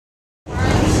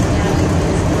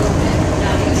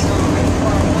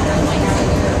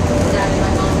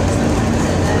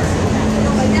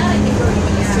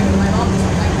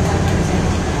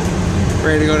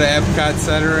Epcot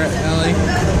Center, Ellie.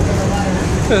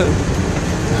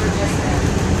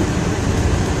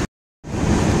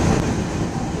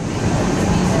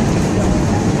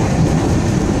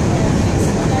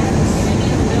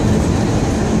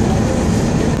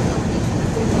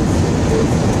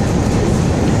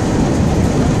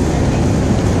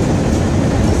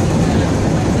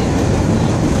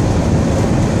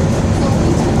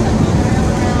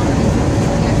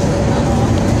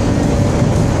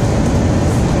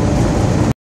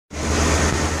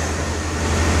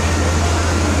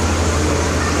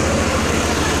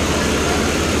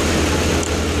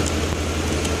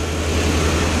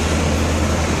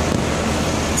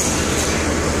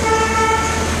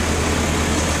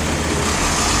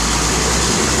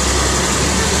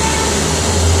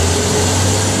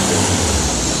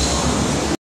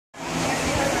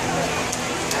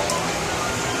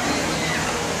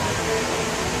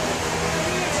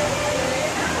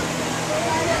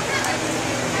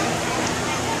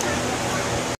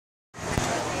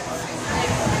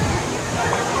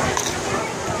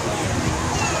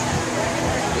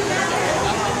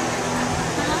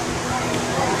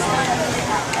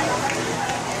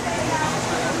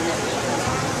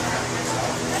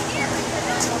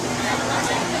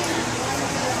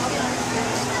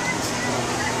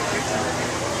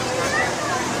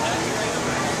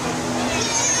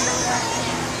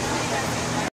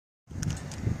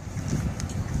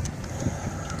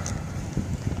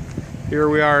 Here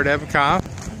we are at Epcot,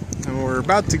 and we're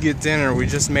about to get dinner. We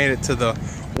just made it to the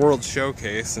World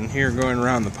Showcase, and here going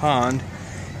around the pond,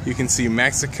 you can see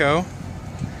Mexico,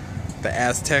 the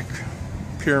Aztec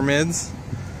pyramids,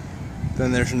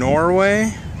 then there's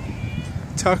Norway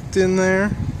tucked in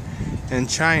there, and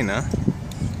China.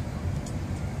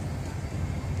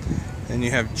 Then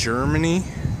you have Germany,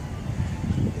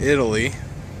 Italy,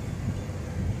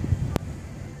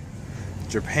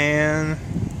 Japan,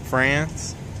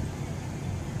 France,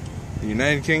 the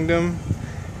United Kingdom,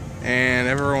 and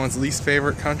everyone's least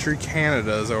favorite country,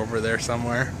 Canada, is over there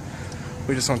somewhere.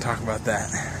 We just want to talk about that.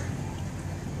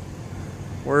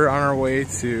 We're on our way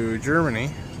to Germany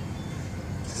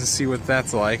to see what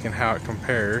that's like and how it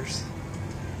compares.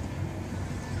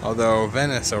 Although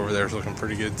Venice over there is looking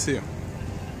pretty good too.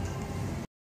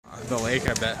 The lake,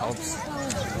 I bet, helps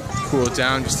cool it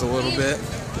down just a little bit.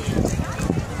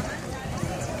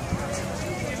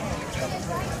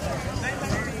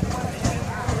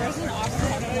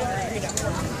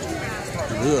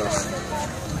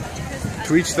 Ugh.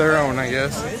 To each their own, I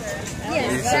guess.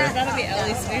 Yes, that'll be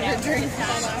Ellie's favorite drink.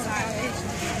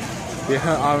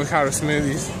 Yeah, avocado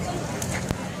smoothies.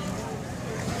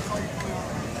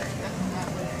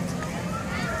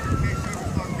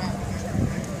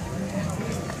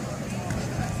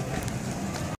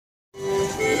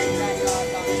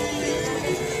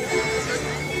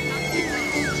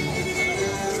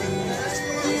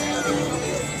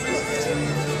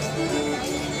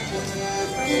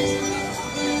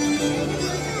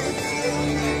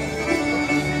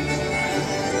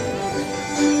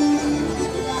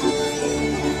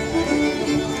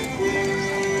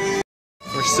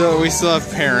 We still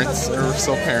have parents, or we're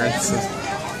still parents. So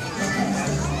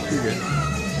you're good.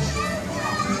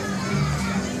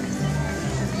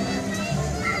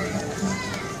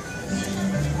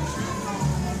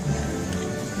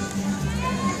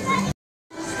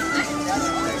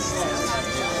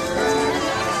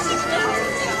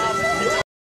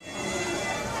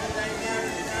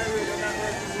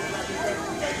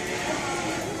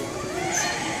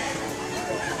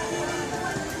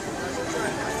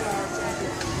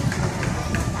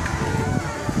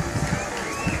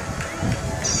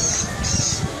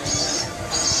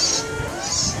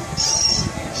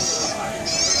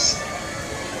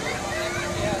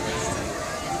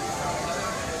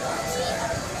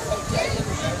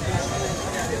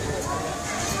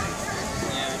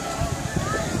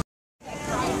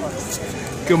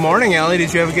 Good morning, Ellie.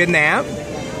 Did you have a good nap?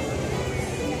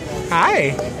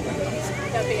 Hi.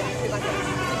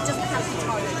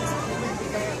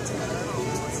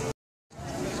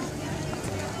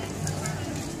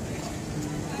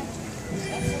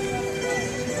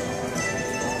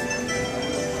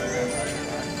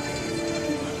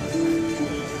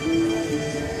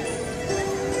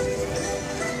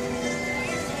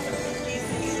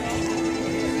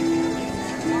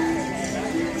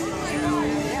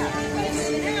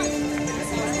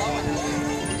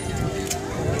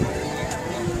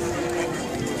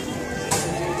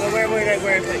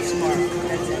 Where I play tomorrow.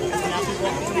 That's it. And I'll be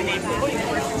walking to the neighborhood.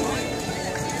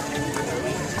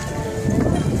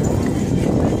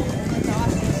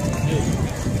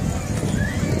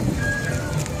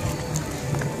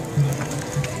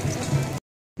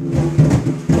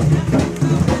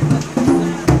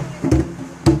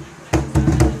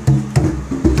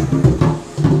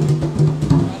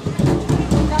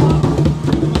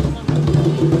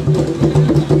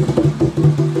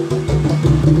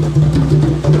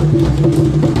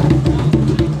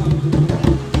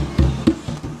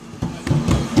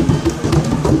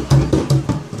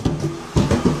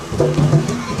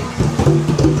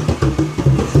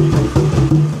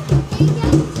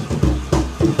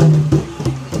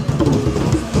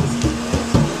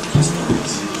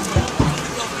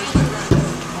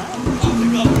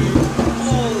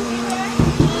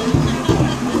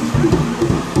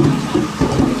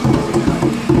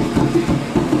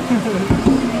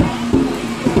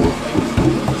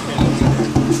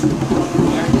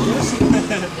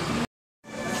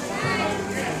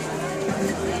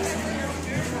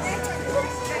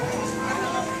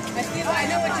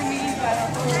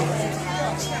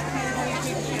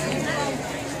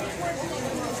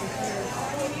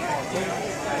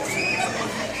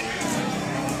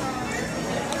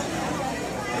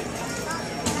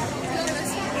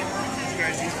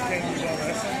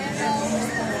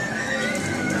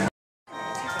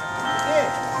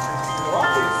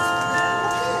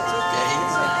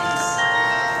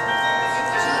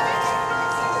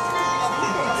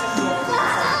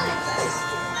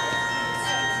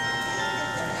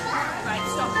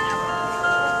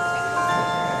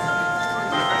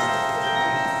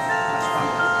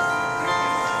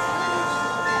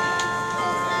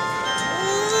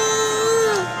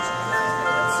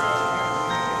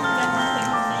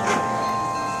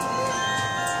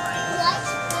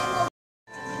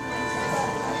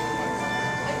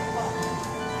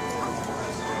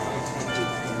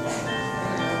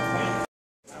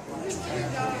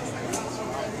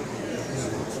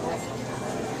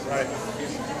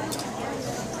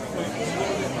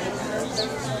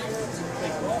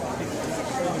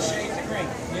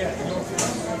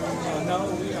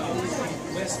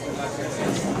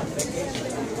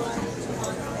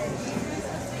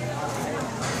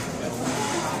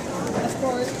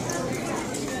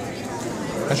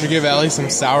 I should give Ellie some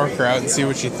sauerkraut and see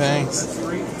what she thinks.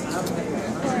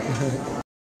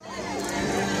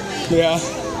 Yeah,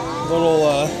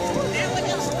 little,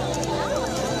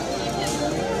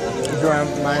 do you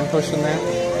mind pushing that?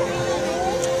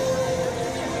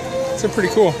 It's pretty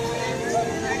cool.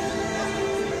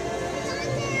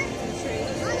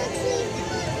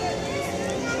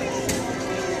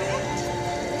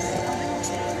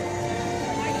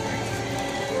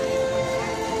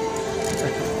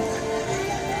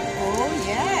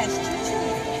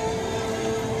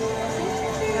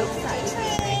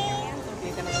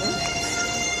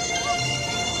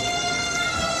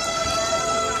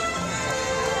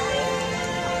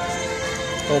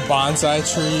 Little bonsai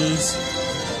trees.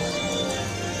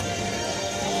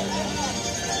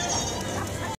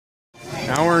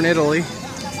 Now we're in Italy.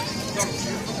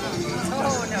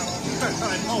 Oh no.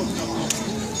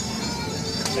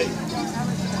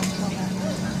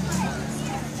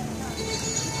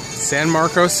 San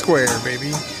Marcos Square,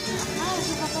 baby.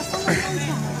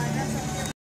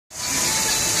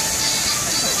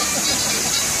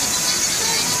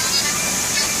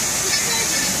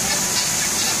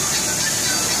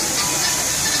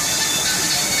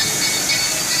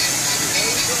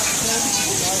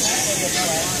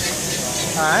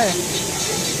 Hi.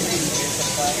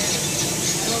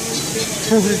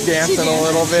 Just dancing a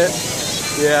little bit.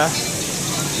 Yeah.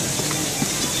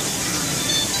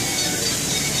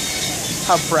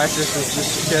 How precious is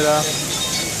this kiddo?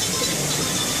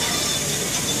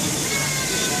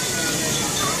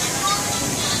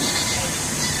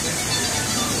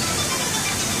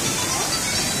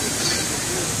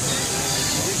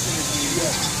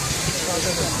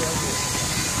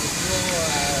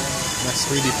 My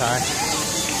sweetie pie.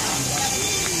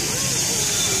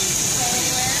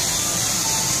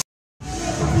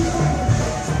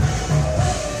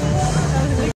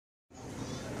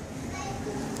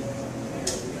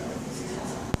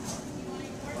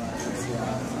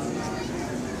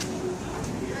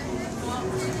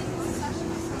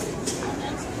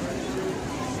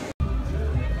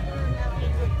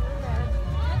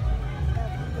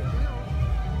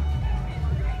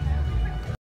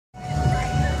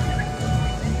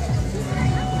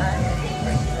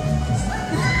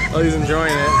 Oh, he's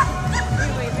enjoying it.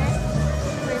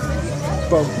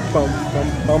 Bum bum bum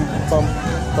bum bum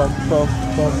bum bum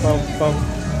bum bum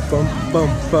bum bum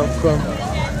bum bum.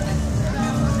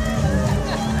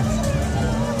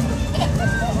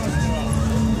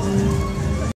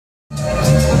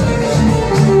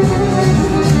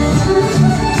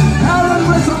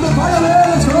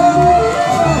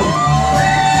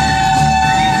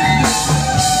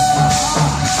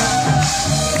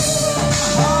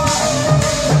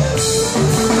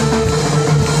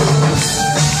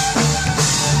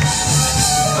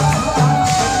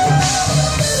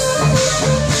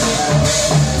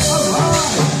 Oh,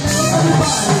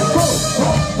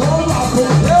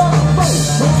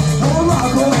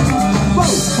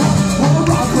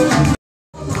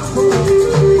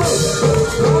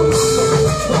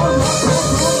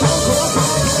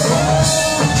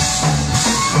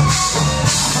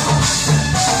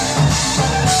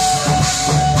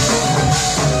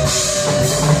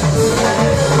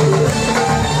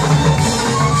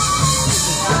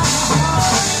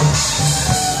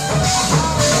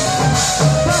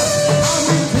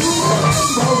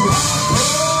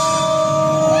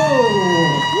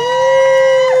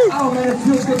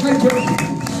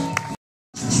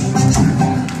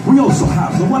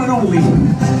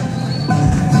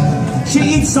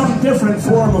 some different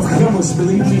form of hummus,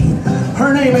 believe me.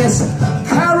 Her name is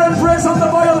Karen Briggs on the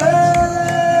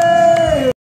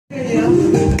violin. I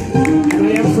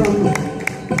am from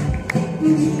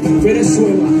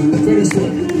Venezuela.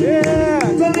 Yeah.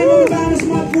 The name of the band is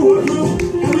My Pueblo,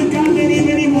 and we've got many,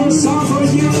 many more songs for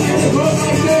you. And it goes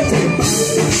like this.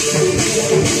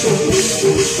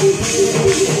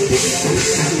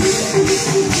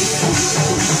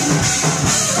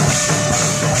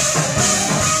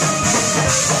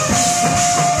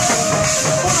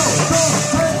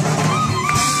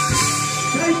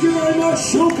 Thank you very much.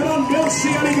 Shukran, merci,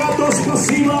 arigato,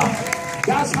 spasiba.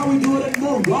 That's how we do it in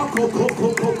Morocco.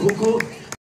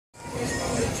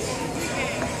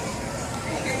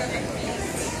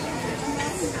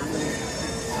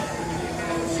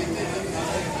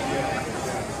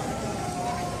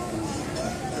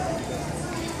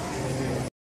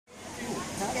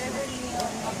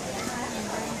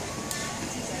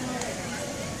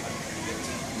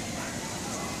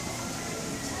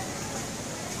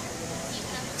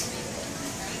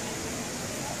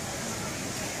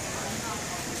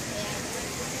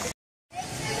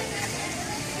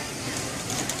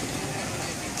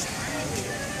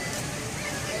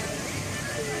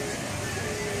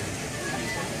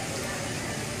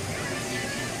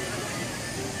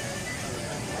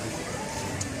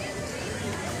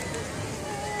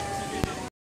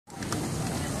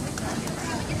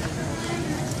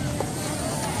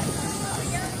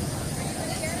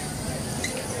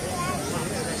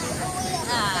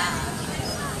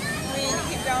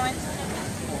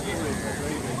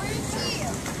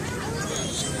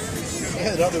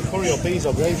 Yeah, don't do curry or peas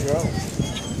or graze your own.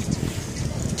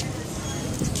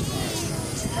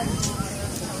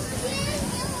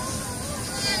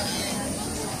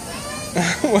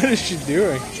 What is she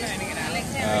doing? Trying to get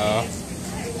out.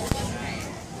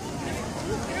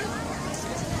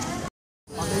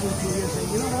 Maybe 2 years and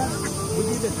you know what? We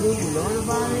did the thing, we learn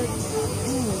about it.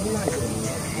 We like it.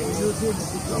 And we use it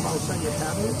to go outside your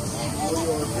tablet or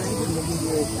your drink and they give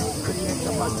you create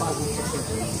the hot positive.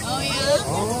 Oh, yeah?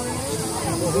 Oh, yeah.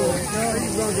 You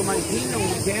go to my team on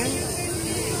weekend.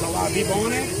 There's a lot of people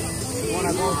on it. You want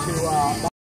to go to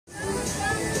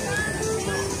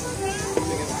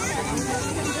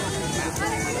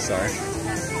Sorry.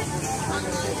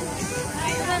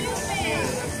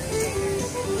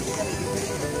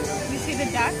 You see the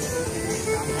ducks?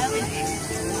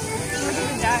 Look at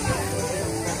the ducks.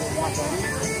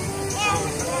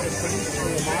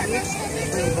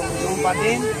 un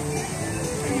patín.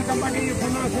 You come back and you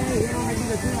pronounce it. You know, I do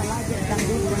the thing I like it. I can't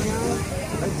do it right now.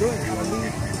 Let's do it. At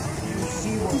least you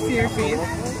see what See your feet?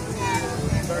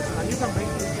 and you can bring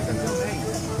it. You can tell me.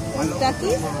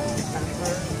 Duckies?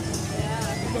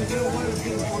 Because you know one of the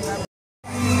things on that.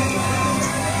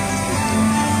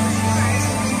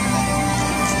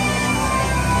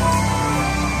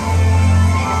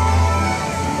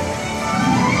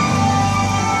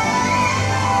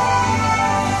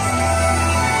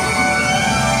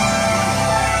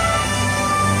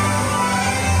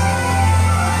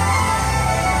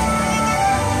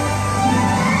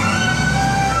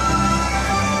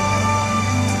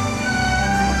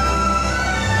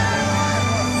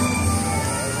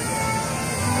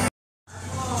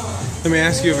 Let me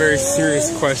ask you a very serious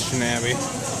question, Abby. Yep.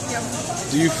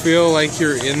 Do you feel like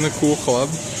you're in the cool club?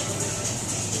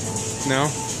 No?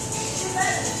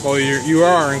 Well, you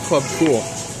are in Club Cool.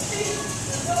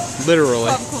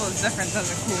 Literally. Club Cool is different than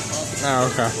the Cool Club. Oh,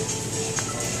 okay.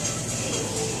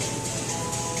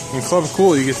 In Club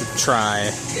Cool, you get to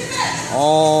try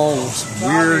all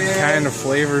weird kind of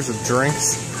flavors of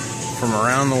drinks from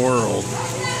around the world.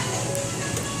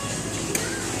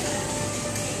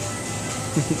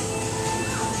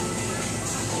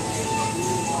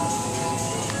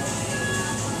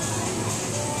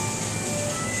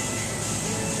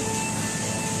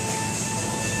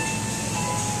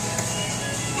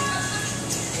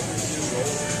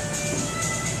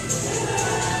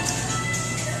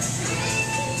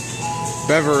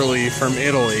 Beverly from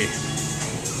Italy.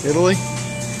 Italy?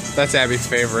 That's Abby's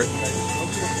favorite.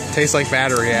 Tastes like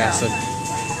battery acid.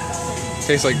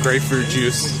 Tastes like grapefruit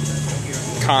juice.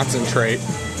 Concentrate.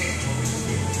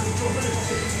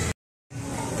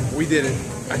 We did it.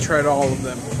 I tried all of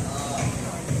them.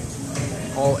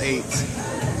 All 8.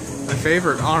 My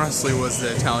favorite, honestly, was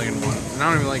the Italian one. And I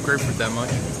don't even like grapefruit that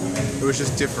much. It was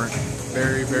just different.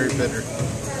 Very, very bitter.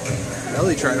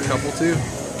 Ellie tried a couple too.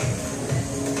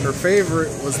 Her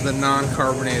favorite was the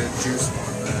non-carbonated juice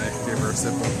one that I gave her a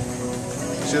sip of.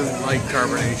 She doesn't like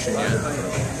carbonation yet.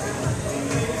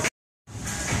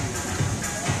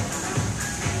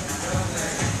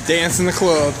 Dance in the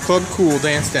club. Club Cool.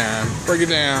 Dance down. Break it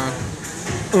down.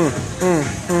 She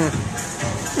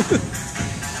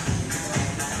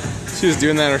was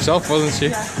doing that herself, wasn't she?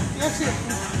 Yeah.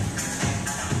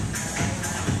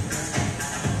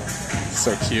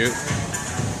 So cute.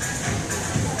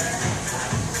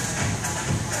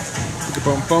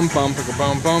 Bum bum bum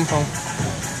bum bum bum.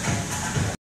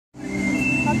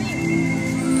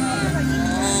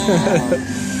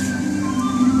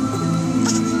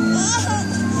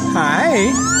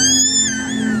 Hi.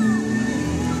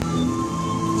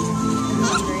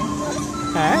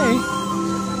 Hi.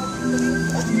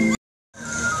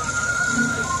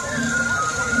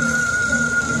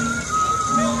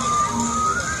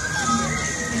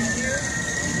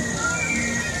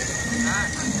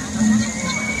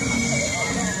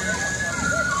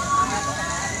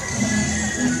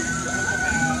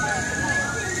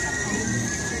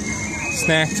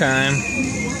 Snack time.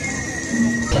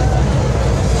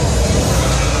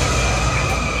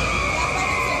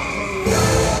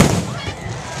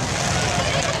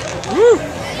 Woo!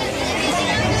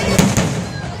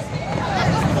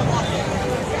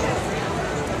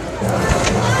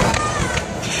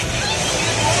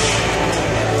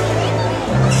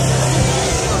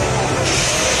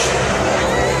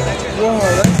 Whoa,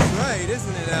 that's right,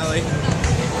 isn't it, Ellie?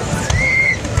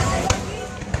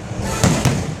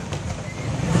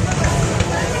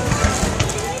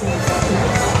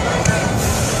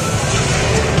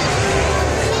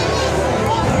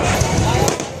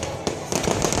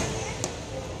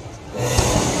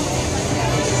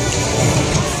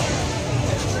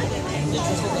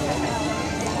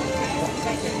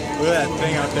 Look at that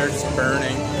thing out there just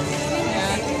burning.